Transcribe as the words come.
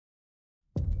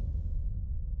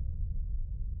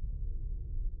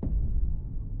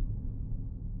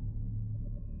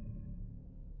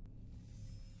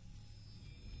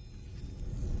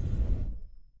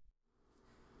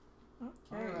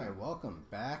Welcome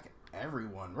back,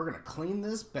 everyone. We're gonna clean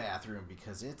this bathroom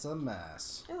because it's a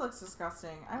mess. It looks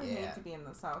disgusting. I would hate to be in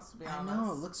this house, to be honest. I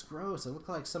know, it looks gross. It looked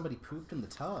like somebody pooped in the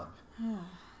tub.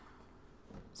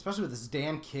 Especially with this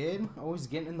damn kid always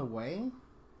getting in the way.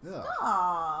 Ugh.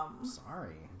 Stop.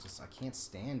 Sorry, I can't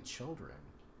stand children.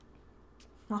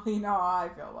 Well, you know how I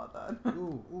feel about that.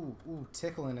 Ooh,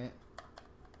 tickling it.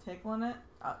 Tickling it?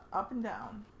 Up and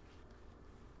down.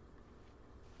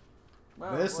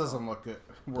 Whoa, this doesn't look good.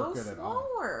 Work good at all. Go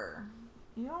slower.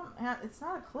 You don't have. It's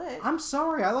not a click. I'm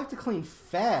sorry. I like to clean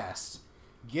fast.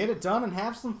 Get it done and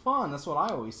have some fun. That's what I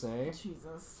always say.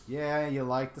 Jesus. Yeah, you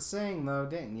like the saying though,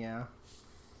 didn't ya?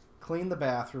 Clean the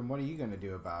bathroom. What are you gonna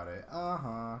do about it?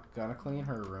 Gonna clean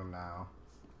her room now.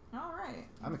 All right.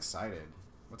 I'm excited.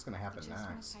 What's gonna happen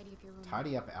next? Tidy up your room.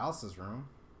 Tidy up Alice's room.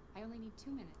 I only need 2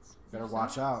 minutes. Better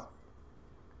watch out.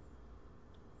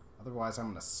 Otherwise, I'm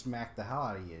gonna smack the hell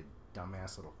out of you,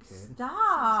 dumbass little kid.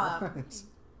 Stop.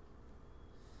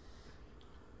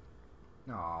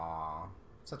 Aww,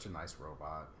 such a nice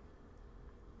robot.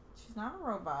 She's not a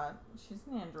robot. She's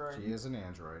an android. She is an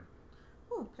android.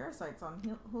 Ooh, Parasite's on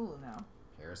Hulu now.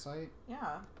 Parasite?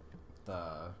 Yeah.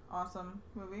 The awesome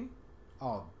movie.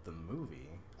 Oh, the movie.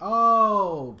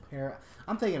 Oh,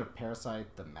 I'm thinking of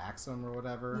Parasite, the Maxim or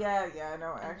whatever. Yeah, I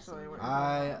know actually. What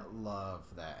I love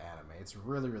that anime. It's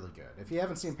really, really good. If you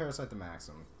haven't seen Parasite, the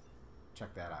Maxim,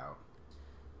 check that out.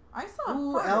 I saw.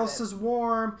 Ooh, Elsa's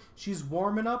warm. She's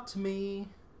warming up to me,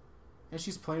 and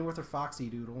she's playing with her foxy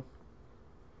doodle.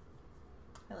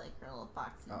 I like her little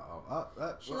foxy.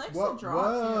 She likes to draw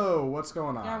Whoa, what's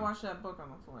going on? Yeah, I watched that book on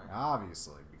the floor.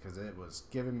 Obviously, because it was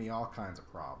giving me all kinds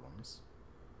of problems.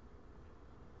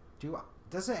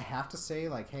 Does it have to say,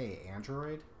 like, hey,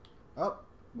 Android? Oh.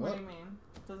 What do you mean?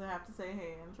 Does it have to say,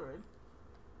 hey, Android?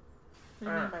 What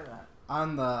do you mean by that?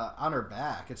 On her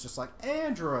back, it's just like,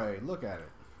 Android, look at it.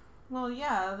 Well,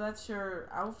 yeah, that's your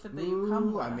outfit that you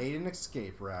come with. I made an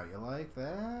escape route. You like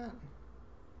that?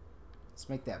 Let's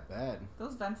make that bed.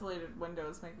 Those ventilated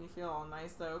windows make me feel all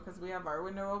nice, though, because we have our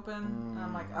window open, and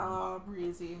I'm like, oh,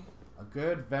 breezy. A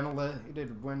good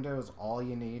ventilated window is all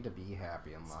you need to be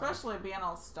happy in life. Especially being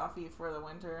all stuffy for the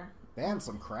winter. And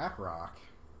some crack rock.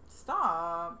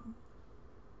 Stop.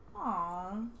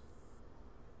 Aww.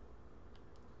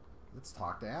 Let's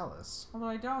talk to Alice. Although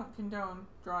I don't condone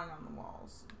drawing on the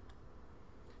walls.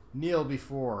 Kneel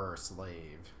before her,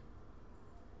 slave.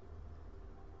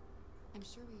 I'm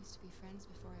sure we used to be friends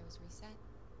before I was reset.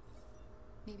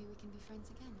 Maybe we can be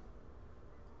friends again.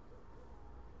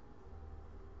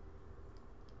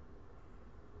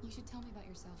 You should tell me about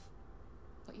yourself.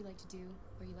 What you like to do,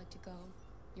 where you like to go,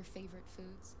 your favorite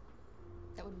foods.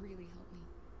 That would really help me.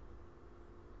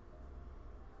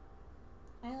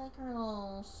 I like her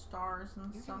little stars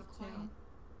and You're stuff, very too. quiet.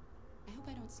 I hope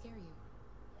I don't scare you.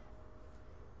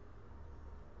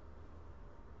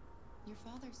 Your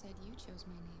father said you chose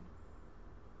my name.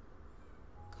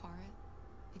 Kara.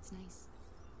 It's nice.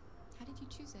 How did you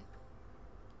choose it?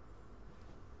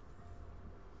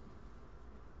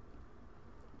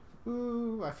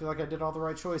 Ooh, I feel like I did all the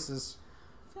right choices.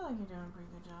 I feel like you're doing a pretty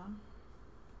good job.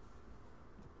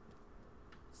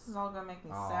 This is all gonna make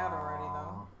me sad already,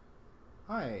 though.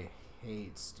 I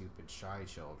hate stupid shy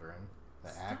children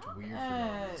that act weird it. for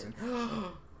no reason.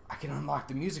 I can unlock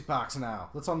the music box now.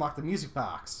 Let's unlock the music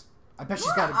box. I bet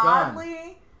she's got a gun.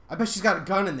 I bet she's got a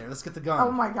gun in there. Let's get the gun.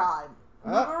 Oh my god.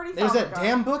 There's that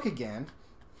damn book again.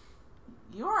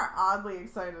 You are oddly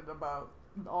excited about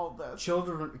all this.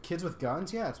 Kids with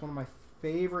guns? Yeah, it's one of my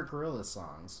favorite Gorillaz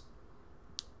songs.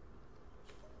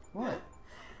 What?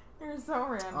 You're so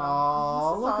random.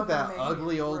 Oh, look at that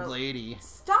ugly old lady.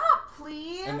 Stop,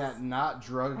 please. And that not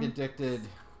drug addicted.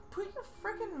 Put your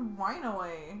freaking wine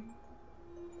away.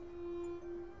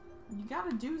 You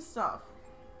gotta do stuff.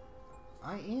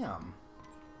 I am.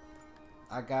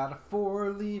 I got a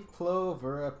 4-leaf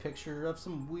clover, a picture of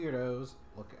some weirdos.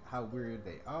 Look at how weird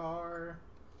they are.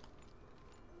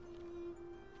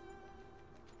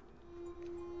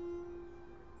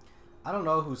 I don't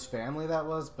know whose family that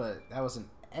was, but that wasn't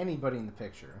anybody in the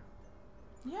picture.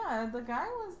 Yeah, the guy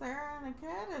was there and a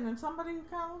kid and somebody who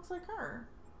kind of looks like her.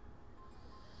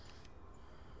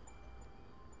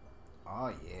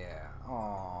 Oh, yeah.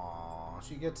 Aw,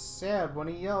 she gets sad when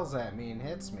he yells at me and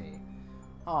hits me.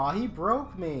 Aw, he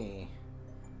broke me.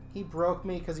 He broke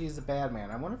me because he's a bad man.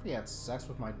 I wonder if he had sex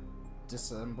with my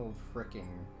disassembled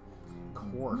freaking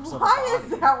corpse. Why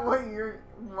is that what you're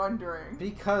wondering?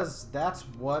 Because that's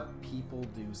what people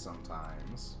do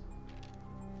sometimes.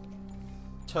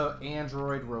 To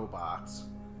android robots.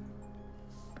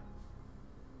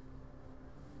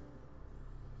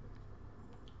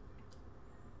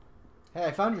 Hey,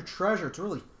 I found your treasure. It's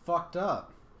really fucked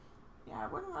up. Yeah, I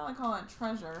wouldn't really call it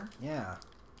treasure. Yeah.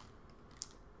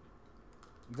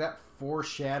 Is that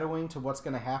foreshadowing to what's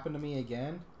going to happen to me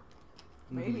again?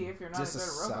 Maybe if you're not a good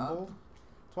robot.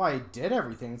 That's why I did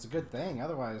everything. It's a good thing.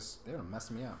 Otherwise, they would have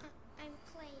messed me up. I'm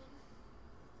playing.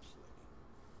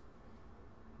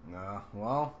 No,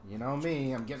 well, you know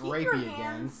me. I'm getting Keep rapey your again.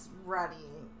 hands ready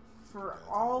for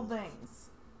all things.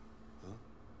 Huh?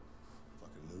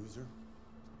 Fucking loser.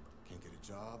 Can't get a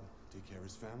job, take care of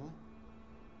his family.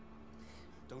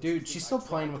 Don't you Dude, think she's I still tried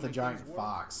playing to with a make giant things work?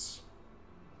 fox.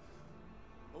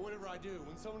 But whatever I do,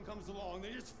 when someone comes along,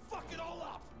 they just fuck it all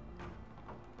up.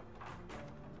 I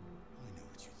know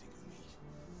what you think of me.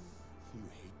 You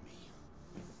hate me.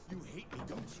 You hate me,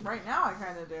 don't you? Right now, I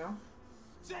kind of do.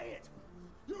 Say it!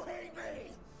 You hate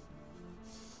me!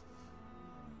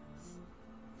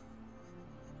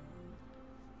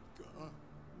 God.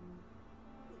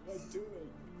 What am I doing?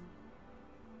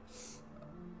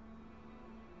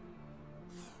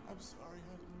 I'm sorry,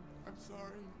 honey. I'm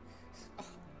sorry. I'm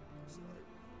sorry.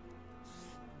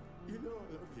 You know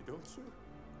I love you, don't you?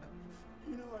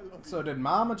 You know I love you. So did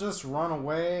Mama just run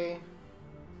away?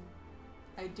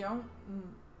 I don't.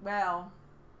 Well,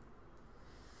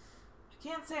 I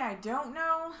can't say I don't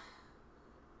know.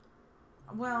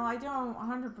 Well, I don't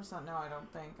 100% know, I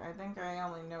don't think. I think I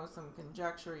only know some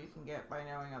conjecture you can get by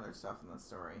knowing other stuff in the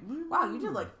story. Wow, you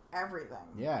did like everything.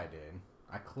 Yeah, I did.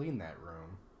 I cleaned that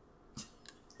room.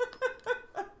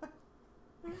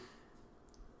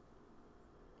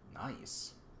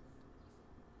 Nice.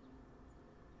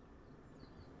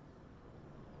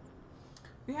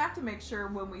 We have to make sure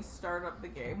when we start up the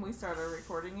game, we start our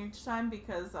recording each time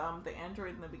because the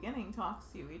android in the beginning talks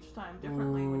to you each time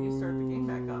differently when you start the game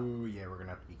back up. Ooh, yeah, we're gonna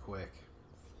have to be quick.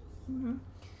 Mm-hmm.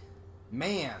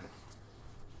 Man,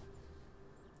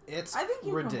 it's I think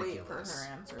you ridiculous. can wait for her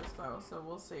answers though, so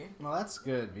we'll see. Well, that's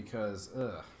good because,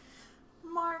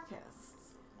 Marcus is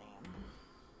his name.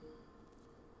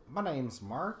 my name's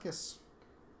Marcus.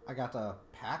 I got a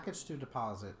package to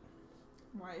deposit.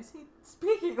 Why is he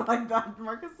speaking like that?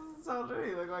 Marcus doesn't sound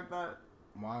anything like that.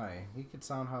 Why? He could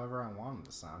sound however I want him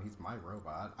to sound. He's my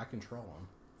robot. I control him.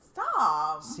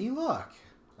 Stop! See, look.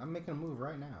 I'm making a move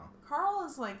right now. Carl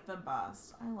is like the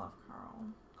best. I love Carl.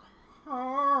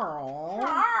 Carl.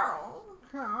 Carl!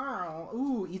 Carl.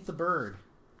 Ooh, eat the bird.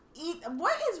 Eat.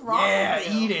 What is wrong Yeah,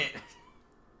 with you? eat it.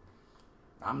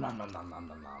 Nom nom nom nom nom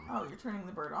nom nom. Oh, you're turning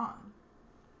the bird on.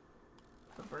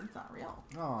 The bird's not real.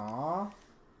 Aw.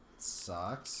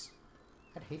 Sucks.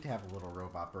 I'd hate to have a little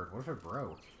robot bird. What if it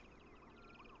broke?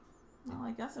 Well,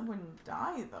 I guess it wouldn't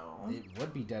die, though. It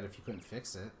would be dead if you couldn't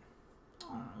fix it.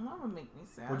 Oh, that would make me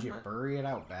sad. Would you but- bury it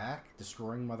out back,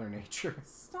 destroying Mother Nature?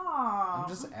 Stop. I'm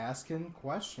just asking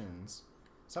questions.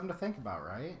 Something to think about,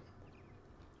 right?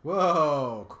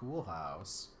 Whoa, cool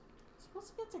house. Supposed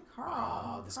to get to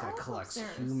Carl. Oh, this guy Carl's collects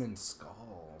upstairs. human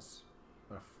skulls.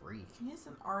 What a freak. He's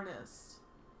an artist.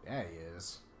 Yeah, he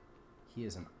is. He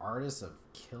is an artist of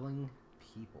killing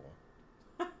people.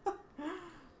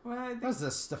 Well, I think... What is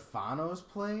this, Stefano's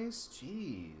place?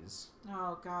 Jeez.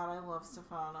 Oh, God, I love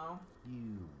Stefano.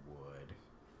 You would.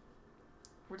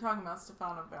 We're talking about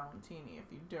Stefano Valentini,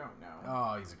 if you don't know.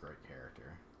 Oh, he's a great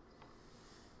character.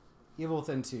 Evil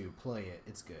Within 2, play it.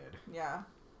 It's good. Yeah,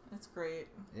 it's great.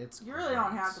 It's You really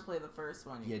don't have to play the first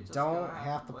one. You just don't gotta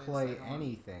have to the play second one.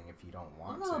 anything if you don't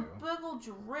want Look to. at a big old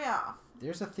giraffe.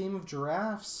 There's a theme of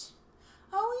giraffes.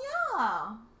 Oh,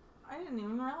 yeah. I didn't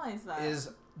even realize that. Is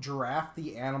giraffe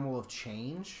the animal of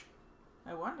change?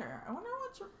 I wonder what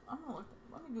I'm gonna look.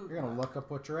 Let me Google. You're gonna that. look up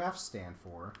what giraffes stand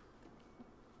for.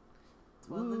 It's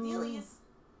one of the Ooh. dealies.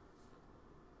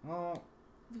 Well,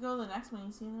 If you go to the next one,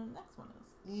 you see what the next one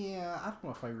is. yeah, I don't know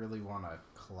if I really want to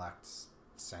collect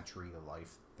century to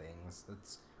life things.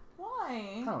 That's I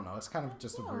Why? don't know. It's kind of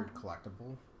just a Yeah. weird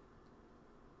collectible.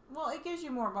 Well, it gives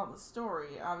you more about the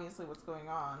story. Obviously, what's going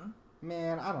on.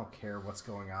 Man, I don't care what's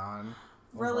going on.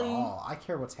 Really? Overall. I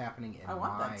care what's happening in I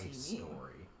want my that TV.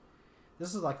 story.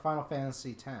 This is like Final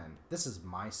Fantasy X. This is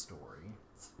my story.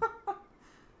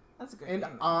 That's a good And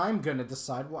game. I'm gonna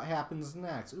decide what happens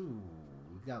next. Ooh,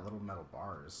 we got little metal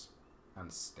bars on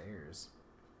the stairs.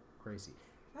 Crazy.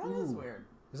 That is Ooh. weird.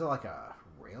 Is it like a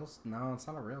rail? No, it's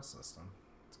not a rail system.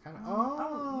 It's kind of.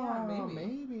 Oh, yeah,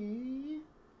 maybe.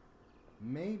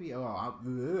 Maybe. Oh,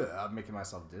 I'm making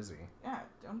myself dizzy. Yeah,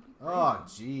 don't be crazy. Oh,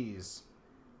 jeez.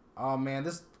 Oh man,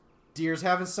 this deer's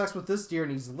having sex with this deer,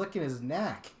 and he's licking his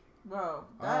neck. Whoa,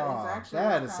 that is actually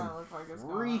that what is kinda some looks like it's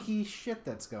going on. freaky shit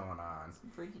that's going on. Some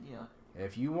freaky deal.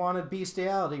 If you wanted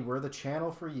bestiality, we're the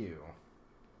channel for you.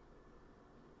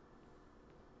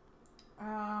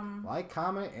 Like,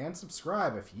 comment, and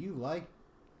subscribe if you like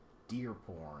deer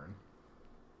porn.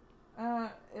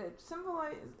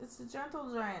 It's a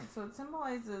gentle giant, so it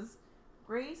symbolizes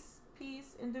grace,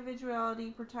 peace,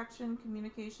 individuality, protection,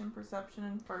 communication, perception,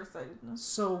 and farsightedness.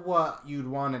 So what you'd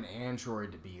want an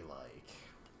android to be like?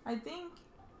 I think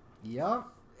Yep.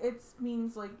 it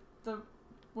means like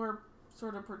we're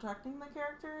sort of protecting the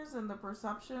characters and the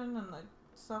perception and the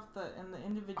stuff and the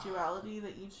individuality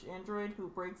that each android who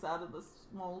breaks out of this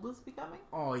mold is becoming.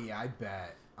 Oh yeah, I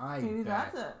bet. Maybe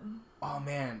that's it. Oh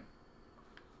man.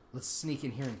 Let's sneak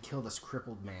in here and kill this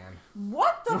crippled man.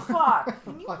 What the fuck?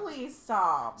 Can you please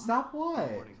stop? Stop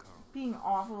what? Morning, Carl. Being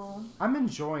awful. I'm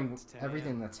enjoying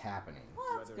everything that's happening.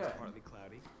 Well, that's Weather is good. partly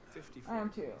cloudy. 54. I am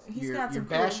too. You're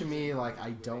bashing me like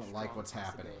I don't like what's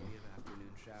happening. Possibility of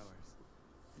afternoon showers.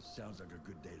 It sounds like a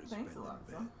good day to Thanks a spend lot,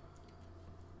 in son. bed.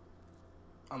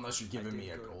 Unless you're giving me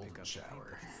a did go golden pick up the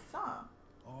shower. Stop.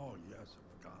 Oh, yes,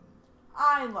 I've forgotten.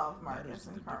 I love That Marcus is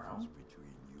the and Carl. difference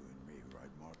between you and me, right,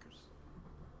 Marcus?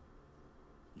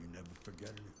 You never forget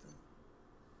anything.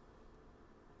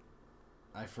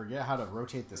 I forget how to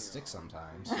rotate the stick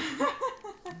sometimes.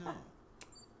 No.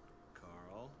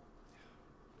 Carl.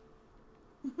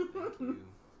 Thank you.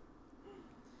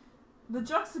 The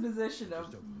juxtaposition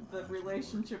of Just a the mass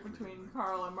relationship word, between really.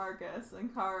 Carl and Marcus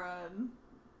and Kara and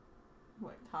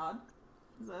Todd?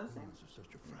 Is that his Oh, name? it's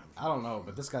such a frown. I don't know,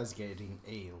 but this guy's getting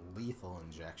a lethal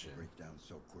injection. Break down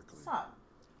so quickly. Stop.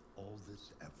 All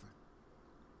this effort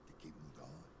to keep him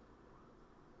going.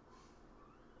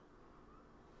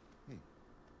 Hey,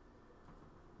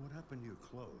 what happened to your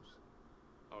clothes?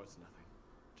 Oh, it's nothing.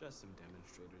 Just some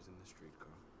demonstrators in the street,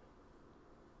 Carl.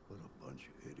 What a bunch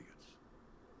of idiots.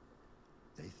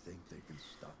 They think they can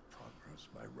stop progress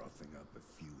by roughing up a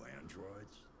few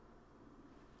androids.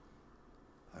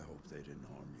 I hope they didn't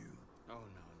harm you. Oh,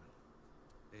 no.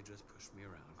 They just pushed me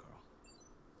around, Carl.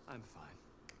 I'm fine.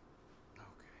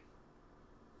 Okay.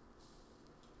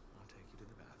 I'll take you to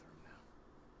the bathroom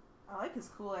now. I like his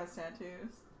cool ass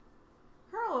tattoos.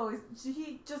 Carl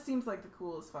he just seems like the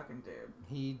coolest fucking dude.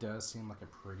 He does seem like a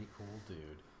pretty cool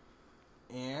dude.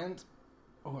 And,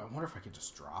 oh, I wonder if I could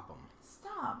just drop him.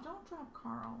 Stop. Don't drop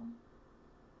Carl.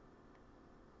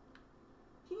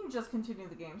 Can you just continue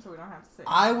the game so we don't have to say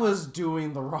I was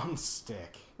doing the wrong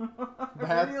stick.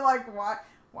 That... You're like,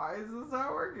 why is this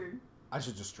not working? I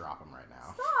should just drop him right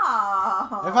now.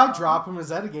 Stop. If I drop him, is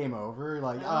that a game over?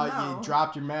 Like, I don't know. you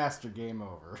dropped your master, game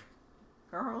over.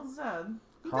 Carl's dead.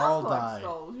 He Carl does collect died.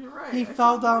 skulls. You're right. He I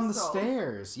fell should've down loved the skulls.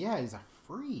 stairs. Yeah, he's a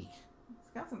freak.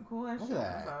 He's got some cool ass Look shit at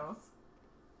in his that. house.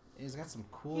 He's got some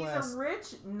cool He's ass... a rich,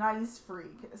 nice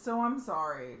freak. So I'm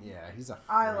sorry. Yeah, he's a freak.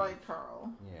 I like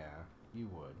Carl. Yeah, you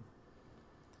would.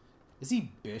 Is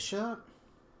he Bishop?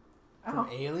 From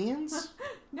Oh. Aliens?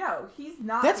 No, he's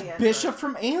not. That's the android. Bishop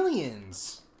from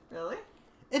Aliens. Really?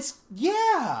 It's...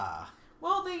 Yeah!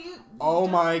 Well, they. Oh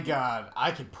just- my god. I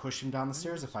could push him down the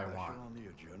stairs if I Special want. on the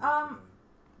agenda Um,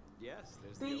 today? Yes,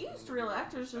 there's They the opening used of real the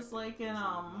actors just like in, Museum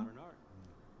of Modern Art.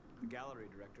 The gallery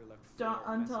director left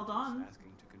Until messages Dawn.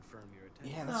 asking to confirm your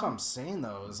attendance. Yeah, that's So- what I'm saying,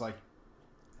 though. Is like,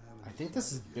 I think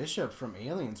this is Bishop from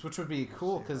Aliens, which would be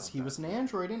cool because he was an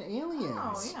android in Aliens.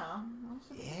 Oh yeah. I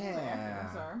should see who the Yeah.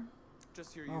 actors are.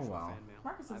 Just your Oh, usual well. fan mail.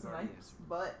 Marcus has I've a already nice answered.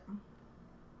 butt.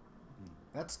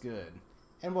 That's good.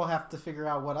 And we'll have to figure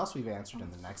out what else we've answered in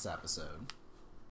the next episode.